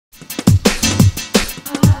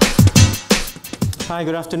Hi,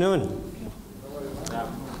 good afternoon.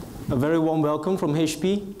 A very warm welcome from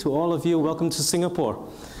HP to all of you. Welcome to Singapore.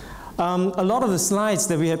 A lot of the slides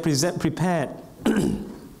that we had prepared,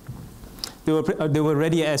 they were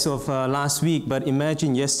ready as of last week, but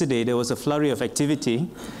imagine yesterday there was a flurry of activity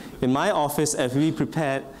in my office as we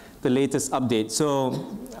prepared the latest update.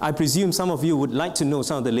 So I presume some of you would like to know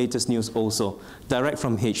some of the latest news also, direct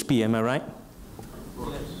from HP, am I right?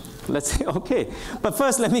 Let's say, okay. But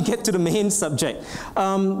first, let me get to the main subject.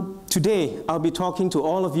 Today, I'll be talking to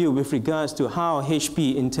all of you with regards to how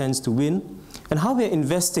HP intends to win and how we're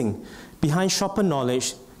investing behind shopper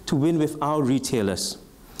knowledge to win with our retailers.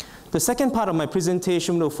 The second part of my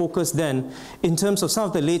presentation will focus then in terms of some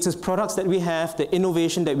of the latest products that we have, the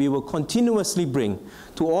innovation that we will continuously bring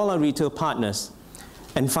to all our retail partners.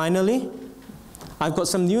 And finally, I've got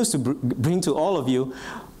some news to bring to all of you,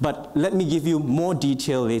 but let me give you more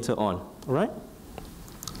detail later on, all right?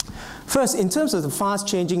 First, in terms of the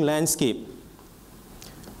fast-changing landscape,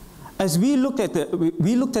 as we looked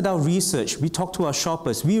at our research, we talked to our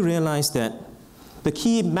shoppers, we realized that the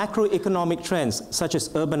key macroeconomic trends such as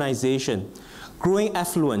urbanization, growing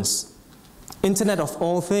affluence, Internet of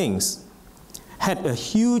all things, had a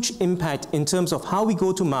huge impact in terms of how we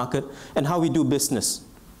go to market and how we do business.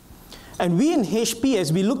 And we in HP,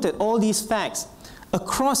 as we looked at all these facts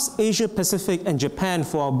across Asia Pacific and Japan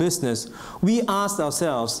for our business, we asked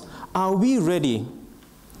ourselves, are we ready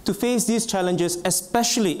to face these challenges,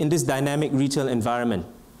 especially in this dynamic retail environment?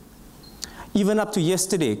 Even up to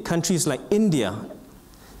yesterday, countries like India,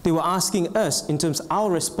 they were asking us in terms of our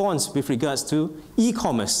response with regards to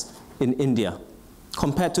e-commerce in India,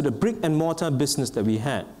 compared to the brick and mortar business that we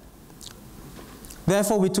had.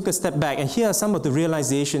 Therefore, we took a step back, and here are some of the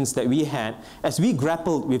realizations that we had as we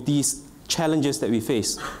grappled with these challenges that we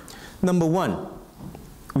face. Number one,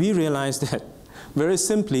 we realized that, very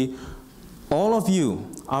simply, all of you,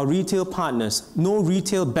 our retail partners, know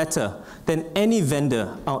retail better than any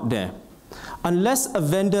vendor out there. Unless a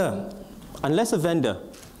vendor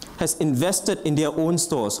has invested in their own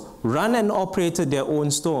stores, run and operated their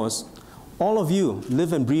own stores, all of you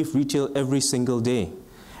live and breathe retail every single day.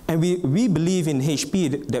 And we believe in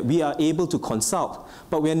HP that we are able to consult,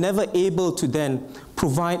 but we are never able to then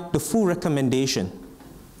provide the full recommendation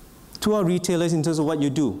to our retailers in terms of what you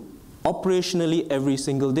do operationally every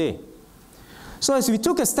single day. So as we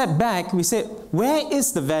took a step back, we said, where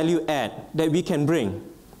is the value add that we can bring?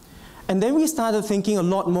 And then we started thinking a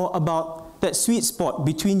lot more about that sweet spot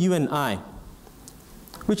between you and I,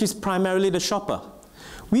 which is primarily the shopper.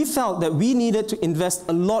 We felt that we needed to invest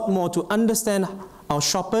a lot more to understand our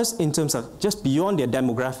shoppers in terms of just beyond their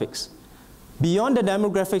demographics. Beyond the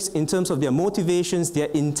demographics in terms of their motivations, their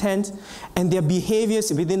intent, and their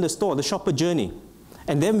behaviors within the store, the shopper journey.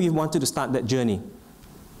 And then we wanted to start that journey.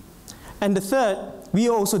 And the third, we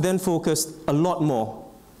also then focused a lot more.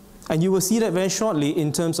 And you will see that very shortly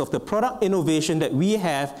in terms of the product innovation that we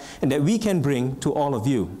have and that we can bring to all of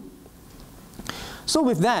you. So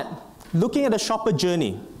with that, looking at the shopper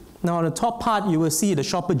journey, now on the top part you will see the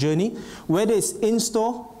shopper journey, whether it's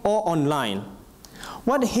in-store or online.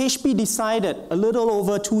 What HP decided a little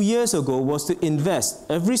over 2 years ago was to invest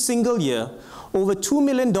every single year over $2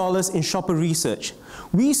 million in shopper research.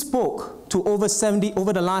 We spoke to over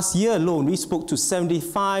the last year alone, we spoke to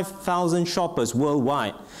 75,000 shoppers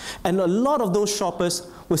worldwide. And a lot of those shoppers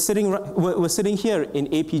were sitting here in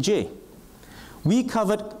APJ. We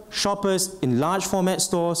covered shoppers in large format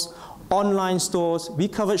stores, online stores. We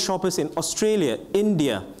covered shoppers in Australia,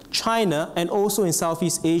 India, China, and also in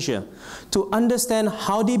Southeast Asia to understand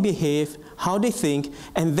how they behave, how they think,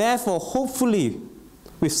 and therefore, hopefully,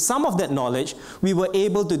 with some of that knowledge, we were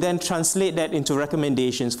able to then translate that into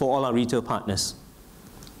recommendations for all our retail partners.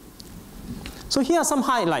 So here are some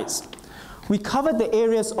highlights. We covered the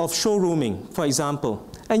areas of showrooming, for example,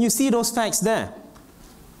 and you see those facts there.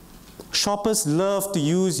 Shoppers love to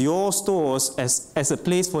use your stores as a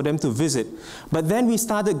place for them to visit. But then we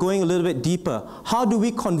started going a little bit deeper. How do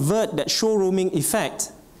we convert that showrooming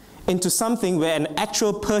effect into something where an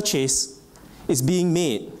actual purchase is being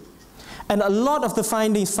made? And a lot of the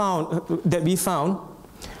findings that we found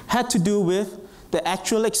had to do with the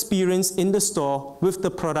actual experience in the store with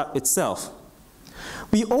the product itself.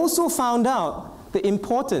 We also found out the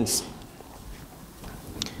importance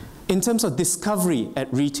in terms of discovery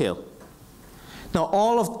at retail. Now,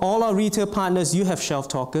 all our retail partners, you have shelf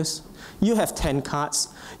talkers, you have 10 carts,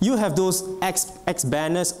 you have those X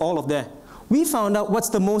banners, all of that. We found out what's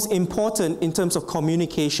the most important in terms of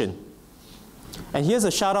communication. And here's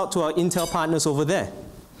a shout out to our Intel partners over there.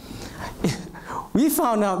 we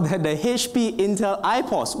found out that the HP Intel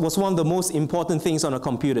iPOS was one of the most important things on our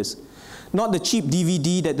computers. Not the cheap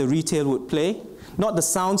DVD that the retail would play, not the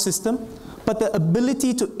sound system, but the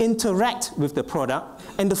ability to interact with the product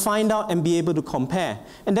and to find out and be able to compare.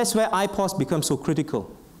 And that's where iPOS becomes so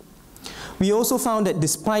critical. We also found that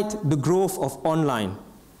despite the growth of online,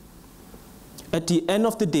 at the end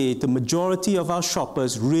of the day, the majority of our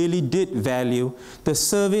shoppers really did value the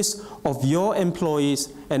service of your employees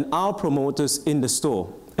and our promoters in the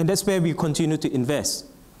store. And that's where we continue to invest.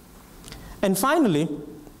 And finally,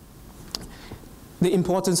 the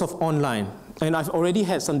importance of online. And I've already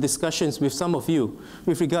had some discussions with some of you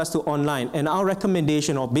with regards to online. And our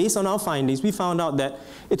recommendation, or based on our findings, we found out that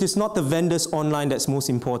it is not the vendors online that's most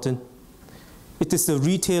important. It is the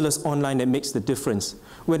retailers online that makes the difference,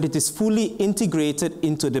 when it is fully integrated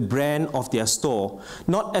into the brand of their store,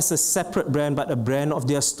 not as a separate brand, but a brand of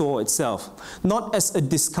their store itself, not as a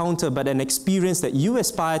discounter, but an experience that you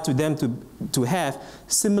aspire to them to have,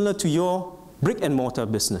 similar to your brick and mortar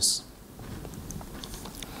business.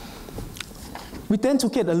 We then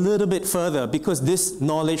took it a little bit further because this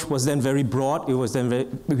knowledge was then very broad. It was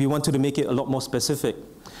then we wanted to make it a lot more specific.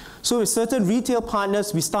 So with certain retail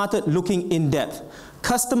partners, we started looking in depth,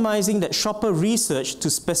 customizing that shopper research to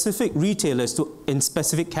specific retailers in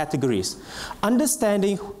specific categories,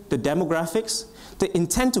 understanding the demographics, the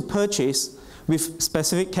intent to purchase with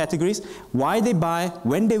specific categories, why they buy,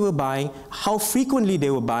 when they were buying, how frequently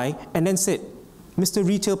they were buying, and then said, Mr.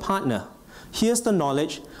 Retail Partner, here's the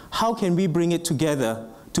knowledge, how can we bring it together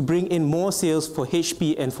to bring in more sales for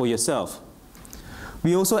HP and for yourself?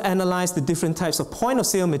 We also analyzed the different types of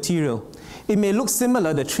point-of-sale material. It may look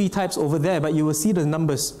similar, the 3 types over there, but you will see the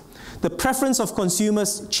numbers. The preference of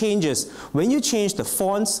consumers changes. When you change the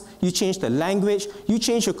fonts, you change the language, you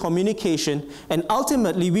change your communication, and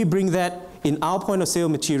ultimately we bring that in our point-of-sale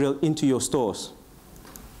material into your stores.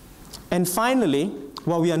 And finally,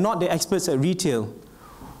 while we are not the experts at retail,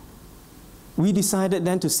 we decided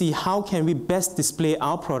then to see how can we best display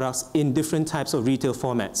our products in different types of retail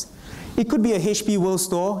formats. It could be a HP World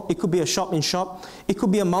store, it could be a shop-in-shop, it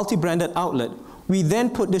could be a multi-branded outlet. We then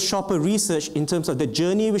put the shopper research in terms of the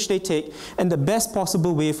journey which they take and the best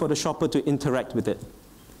possible way for the shopper to interact with it.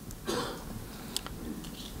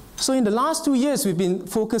 So in the last 2 years, we've been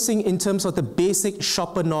focusing in terms of the basic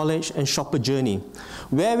shopper knowledge and shopper journey.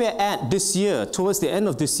 Where we're at this year, towards the end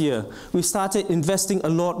of this year, we started investing a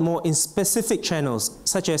lot more in specific channels,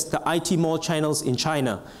 such as the IT mall channels in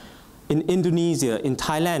China, in Indonesia, in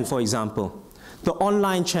Thailand, for example. The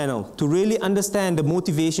online channel, to really understand the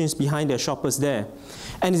motivations behind their shoppers there.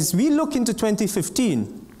 And as we look into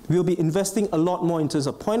 2015, we'll be investing a lot more in terms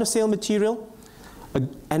of point-of-sale material,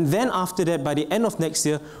 and then after that, by the end of next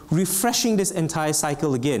year, refreshing this entire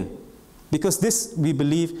cycle again. Because this, we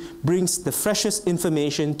believe, brings the freshest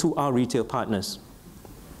information to our retail partners.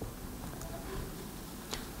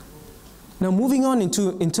 Now moving on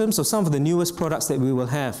in terms of some of the newest products that we will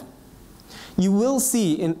have. You will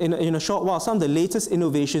see in a short while some of the latest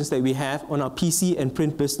innovations that we have on our PC and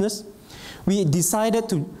print business. We decided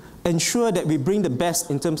to ensure that we bring the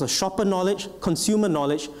best in terms of shopper knowledge, consumer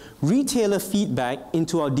knowledge, retailer feedback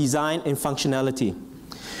into our design and functionality.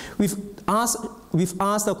 We've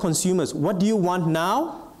asked our consumers, what do you want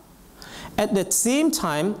now? At that same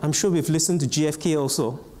time, I'm sure we've listened to GfK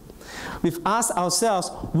also. We've asked ourselves,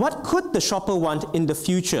 what could the shopper want in the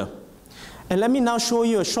future? And let me now show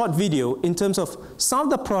you a short video in terms of some of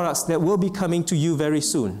the products that will be coming to you very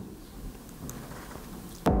soon.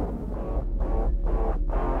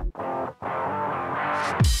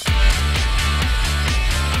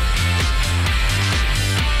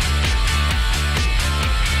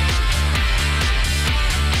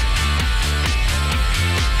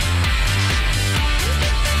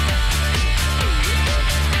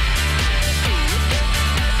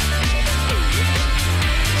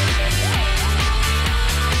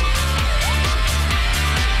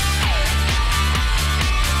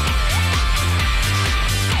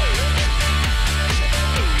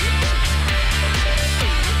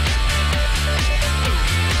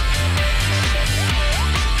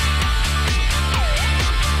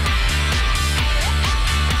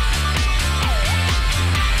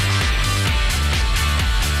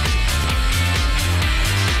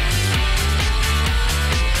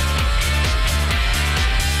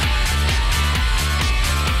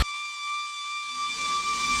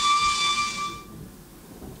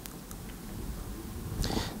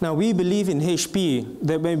 Now, we believe in HP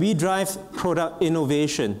that when we drive product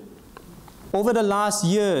innovation, over the last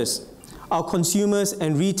years, our consumers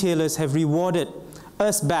and retailers have rewarded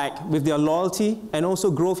us back with their loyalty and also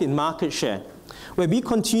growth in market share. where we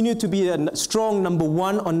continue to be a strong number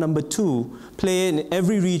 1 or number 2 player in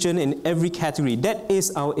every region, in every category. That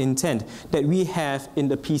is our intent that we have in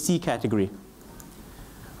the PC category.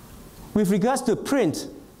 With regards to print,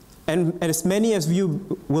 and as many of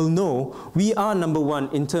you will know, we are number 1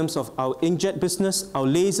 in terms of our inkjet business, our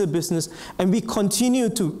laser business, and we continue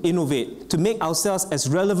to innovate, to make ourselves as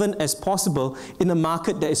relevant as possible in a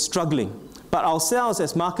market that is struggling. But ourselves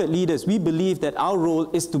as market leaders, we believe that our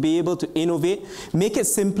role is to be able to innovate, make it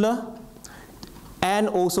simpler, and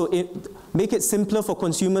also make it simpler for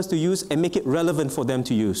consumers to use and make it relevant for them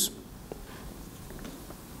to use.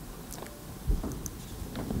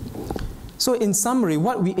 So in summary,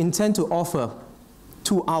 what we intend to offer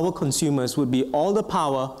to our consumers would be all the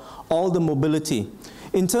power, all the mobility.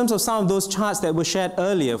 In terms of some of those charts that were shared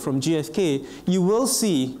earlier from GfK, you will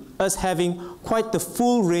see us having quite the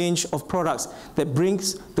full range of products that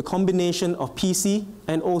brings the combination of PC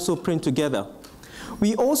and also print together.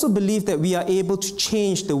 We also believe that we are able to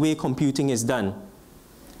change the way computing is done.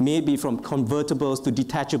 Maybe from convertibles to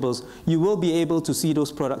detachables, you will be able to see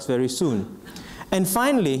those products very soon. And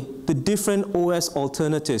finally, the different OS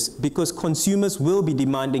alternatives, because consumers will be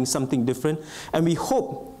demanding something different, and we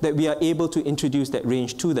hope that we are able to introduce that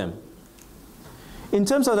range to them. In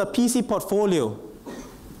terms of the PC portfolio,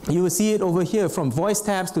 you will see it over here, from voice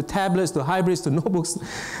tabs to tablets to hybrids to notebooks.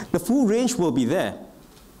 The full range will be there.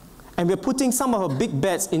 And we're putting some of our big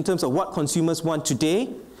bets in terms of what consumers want today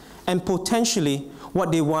and potentially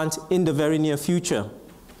what they want in the very near future.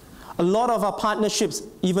 A lot of our partnerships,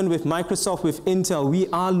 even with Microsoft, with Intel, we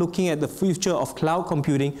are looking at the future of cloud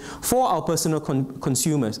computing for our personal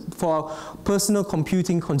consumers, for our personal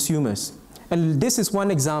computing consumers. And this is one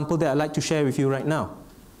example that I'd like to share with you right now.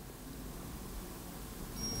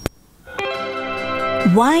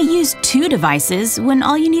 Why use 2 devices when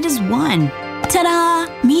all you need is one? Ta-da!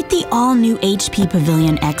 Meet the all-new HP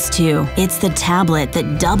Pavilion X2. It's the tablet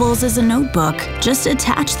that doubles as a notebook. Just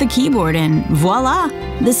attach the keyboard and voila!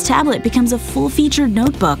 This tablet becomes a full-featured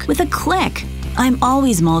notebook with a click. I'm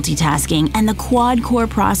always multitasking, and the quad-core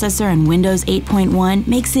processor in Windows 8.1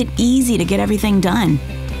 makes it easy to get everything done.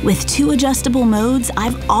 With 2 adjustable modes,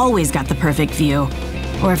 I've always got the perfect view.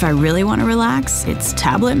 Or if I really want to relax, it's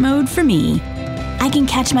tablet mode for me. I can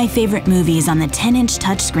catch my favorite movies on the 10-inch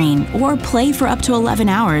touchscreen or play for up to 11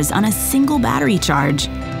 hours on a single battery charge.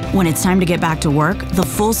 When it's time to get back to work, the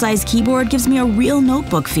full-size keyboard gives me a real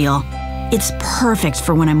notebook feel. It's perfect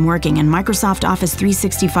for when I'm working in Microsoft Office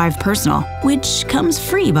 365 Personal, which comes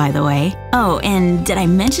free, by the way. Oh, and did I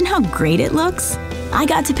mention how great it looks? I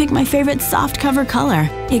got to pick my favorite softcover color.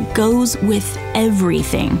 It goes with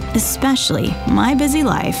everything, especially my busy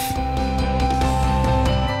life.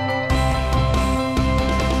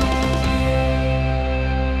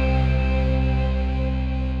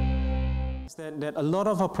 That a lot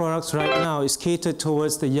of our products right now is catered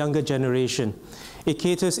towards the younger generation. It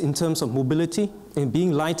caters in terms of mobility and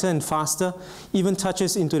being lighter and faster, even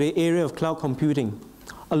touches into the area of cloud computing.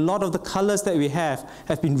 A lot of the colors that we have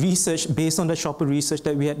been researched based on the shopper research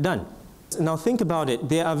that we had done. Now think about it.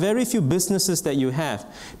 There are very few businesses that you have,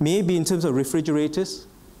 maybe in terms of refrigerators,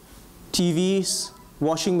 TVs,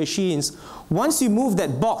 washing machines. Once you move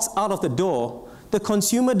that box out of the door, the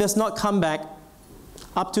consumer does not come back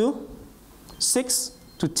up to 6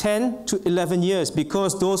 to 10 to 11 years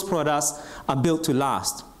because those products are built to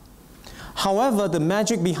last. However, the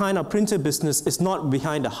magic behind our printer business is not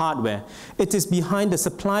behind the hardware. It is behind the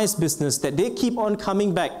supplies business that they keep on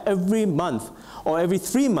coming back every month or every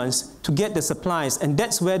 3 months to get the supplies, and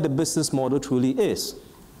that's where the business model truly is.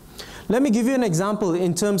 Let me give you an example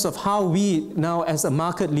in terms of how we now as a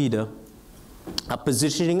market leader are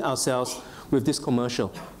positioning ourselves with this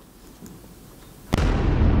commercial.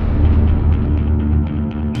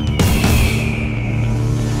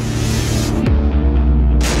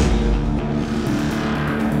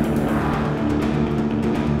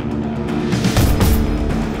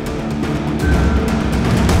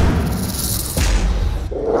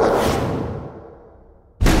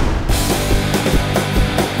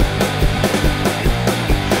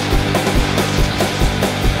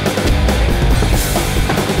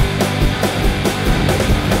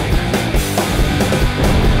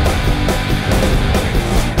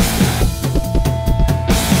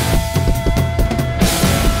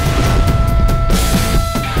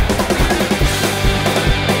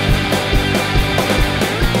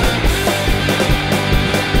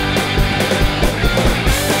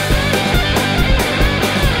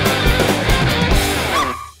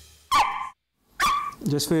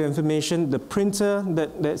 Just for your information, the printer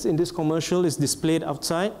that's in this commercial is displayed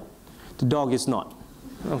outside. The dog is not,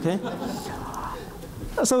 okay?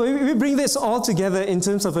 So we bring this all together in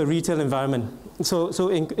terms of a retail environment. So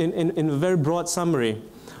in a very broad summary,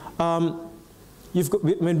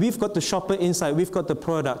 when we've got the shopper inside, we've got the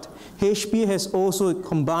product. HP has also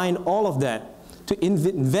combined all of that to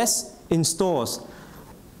invest in stores.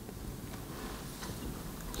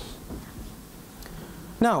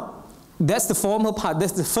 Now, that's the formal part.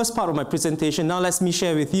 That's the first part of my presentation. Now let me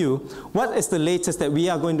share with you what is the latest that we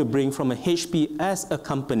are going to bring from a HP as a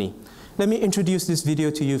company. Let me introduce this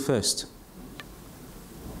video to you first.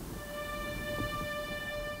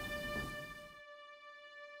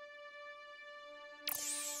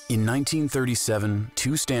 In 1937,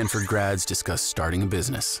 two Stanford grads discussed starting a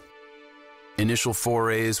business. Initial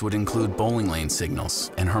forays would include bowling lane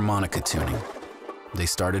signals and harmonica tuning. They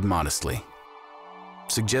started modestly.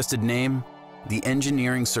 Suggested name, the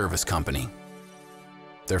Engineering Service Company.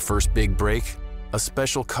 Their first big break, a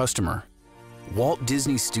special customer. Walt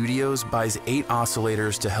Disney Studios buys 8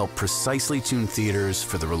 oscillators to help precisely tune theaters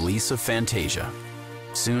for the release of Fantasia.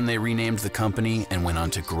 Soon they renamed the company and went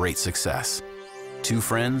on to great success. 2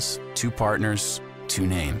 friends, 2 partners, 2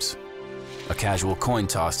 names. A casual coin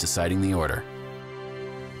toss deciding the order.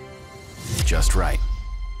 Just right.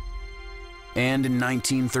 And in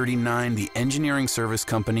 1939, the Engineering Service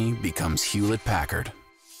Company becomes Hewlett-Packard.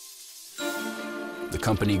 The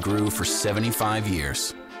company grew for 75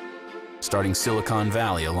 years, starting Silicon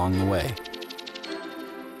Valley along the way.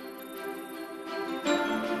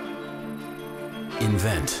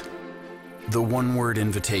 Invent. The one-word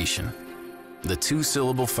invitation. The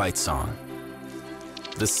 2-syllable fight song.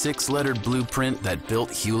 The 6-lettered blueprint that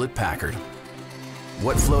built Hewlett-Packard.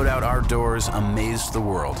 What flowed out our doors amazed the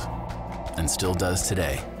world, and still does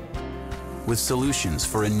today. With solutions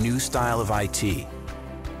for a new style of IT,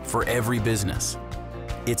 for every business.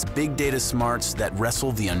 It's big data smarts that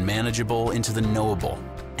wrestle the unmanageable into the knowable,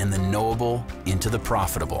 and the knowable into the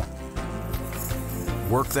profitable.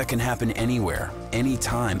 Work that can happen anywhere,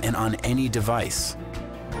 anytime, and on any device,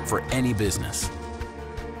 for any business.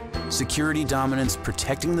 Security dominance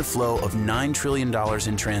protecting the flow of $9 trillion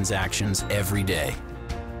in transactions every day.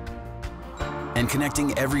 And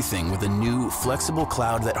connecting everything with a new, flexible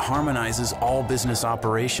cloud that harmonizes all business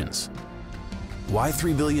operations. Why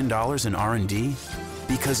 $3 billion in R&D?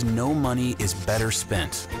 Because no money is better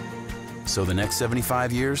spent. So the next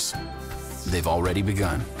 75 years, they've already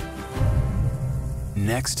begun.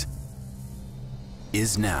 Next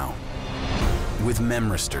is now. With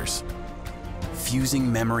memristors,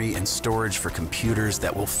 fusing memory and storage for computers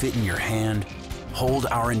that will fit in your hand, hold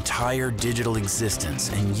our entire digital existence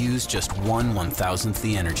and use just 1/1000th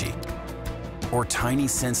the energy. Or tiny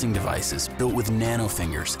sensing devices built with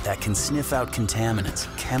nanofingers that can sniff out contaminants,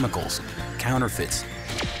 chemicals, counterfeits,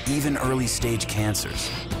 even early-stage cancers.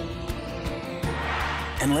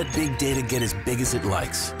 And let big data get as big as it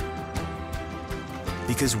likes.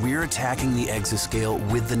 Because we're attacking the exascale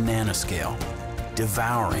with the nanoscale,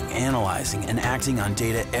 devouring, analyzing, and acting on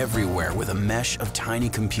data everywhere with a mesh of tiny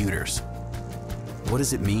computers. What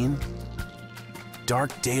does it mean?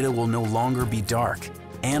 Dark data will no longer be dark.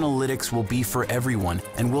 Analytics will be for everyone,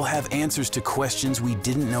 and we'll have answers to questions we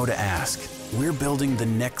didn't know to ask. We're building the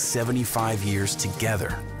next 75 years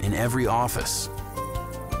together in every office,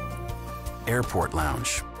 airport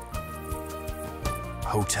lounge,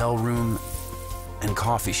 hotel room, and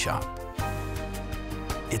coffee shop.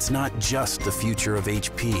 It's not just the future of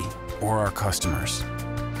HP or our customers.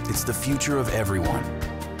 It's the future of everyone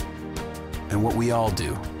and what we all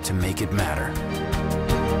do to make it matter.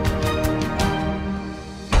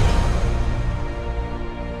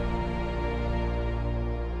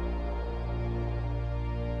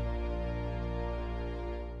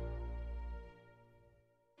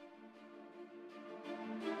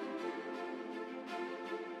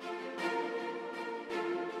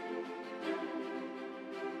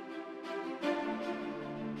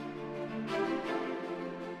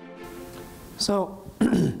 So,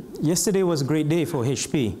 yesterday was a great day for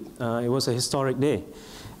HP. It was a historic day.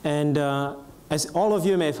 And as all of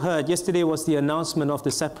you may have heard, yesterday was the announcement of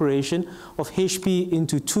the separation of HP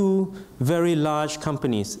into 2 very large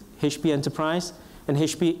companies, HP Enterprise and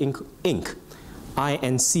HP Inc.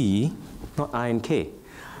 INC, not INK.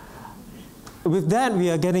 With that,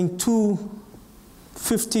 we are getting 2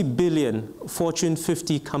 50 billion Fortune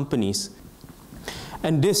 50 companies.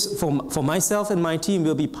 And this, for myself and my team,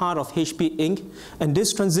 will be part of HP Inc. And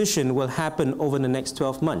this transition will happen over the next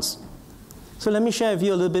 12 months. So let me share with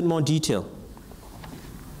you a little bit more detail.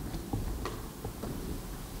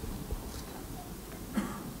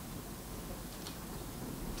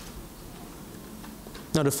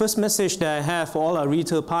 Now, the first message that I have for all our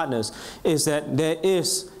retail partners is that there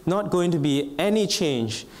is not going to be any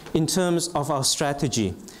change in terms of our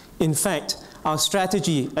strategy. In fact, our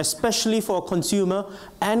strategy, especially for consumer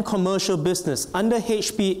and commercial business under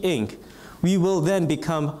HP Inc., we will then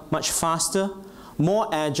become much faster, more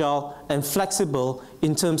agile, and flexible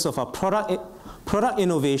in terms of our product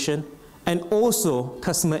innovation and also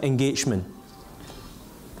customer engagement.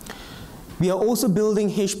 We are also building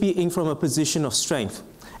HP Inc. from a position of strength.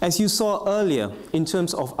 As you saw earlier, in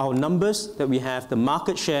terms of our numbers that we have, the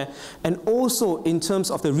market share, and also in terms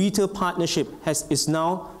of the retail partnership is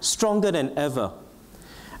now stronger than ever.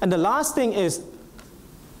 And the last thing is,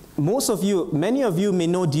 many of you may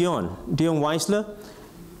know Dion Weisler.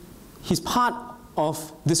 He's part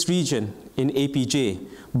of this region in APJ,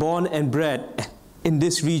 born and bred in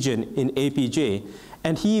this region in APJ,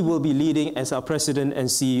 and he will be leading as our president and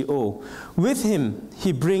CEO. With him,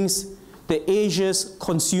 he brings the Asia's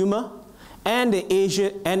consumer and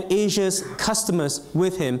Asia's customers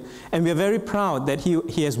with him, and we are very proud that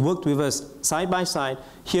he has worked with us side by side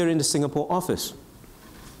here in the Singapore office.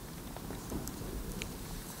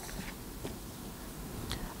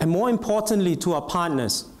 And more importantly to our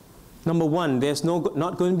partners, number one, there's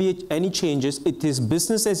not going to be any changes. It is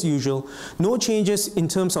business as usual. No changes in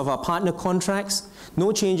terms of our partner contracts,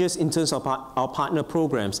 no changes in terms of our partner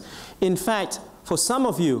programs. In fact, for some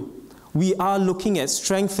of you, we are looking at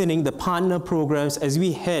strengthening the partner programs as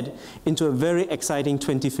we head into a very exciting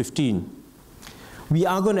 2015. We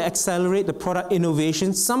are going to accelerate the product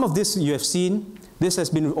innovation. Some of this you have seen. This has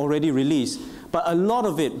been already released. But a lot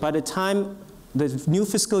of it, by the time the new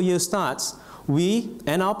fiscal year starts, we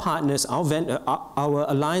and our partners, our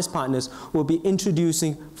alliance partners, will be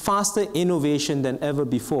introducing faster innovation than ever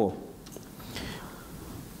before.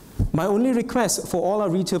 My only request for all our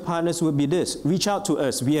retail partners would be this: reach out to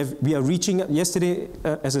us. We are reaching out. Yesterday,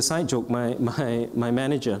 as a side joke, my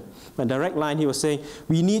manager, my direct line, he was saying,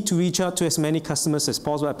 we need to reach out to as many customers as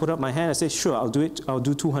possible. I put up my hand, I said, sure, I'll do it. I'll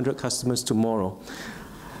do 200 customers tomorrow.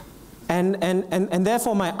 And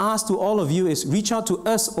therefore, my ask to all of you is reach out to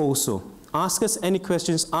us also. Ask us any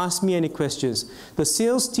questions, ask me any questions. The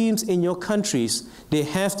sales teams in your countries, they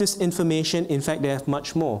have this information. In fact, they have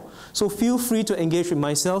much more. So feel free to engage with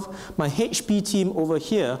myself, my HP team over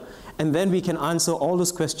here, and then we can answer all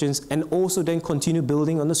those questions and also then continue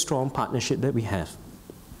building on the strong partnership that we have.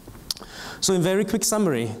 So in very quick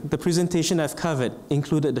summary, the presentation I've covered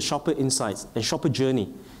included the shopper insights and shopper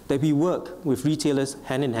journey that we work with retailers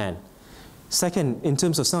hand in hand. Second, in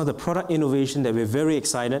terms of some of the product innovation that we're very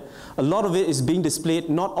excited, a lot of it is being displayed,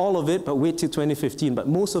 not all of it, but wait till 2015, but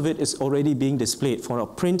most of it is already being displayed for our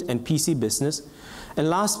print and PC business. And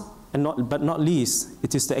last but not least,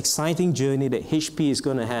 it is the exciting journey that HP is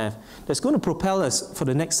going to have that's going to propel us for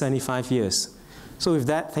the next 75 years. So with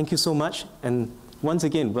that, thank you so much, and once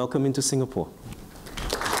again, welcome into Singapore.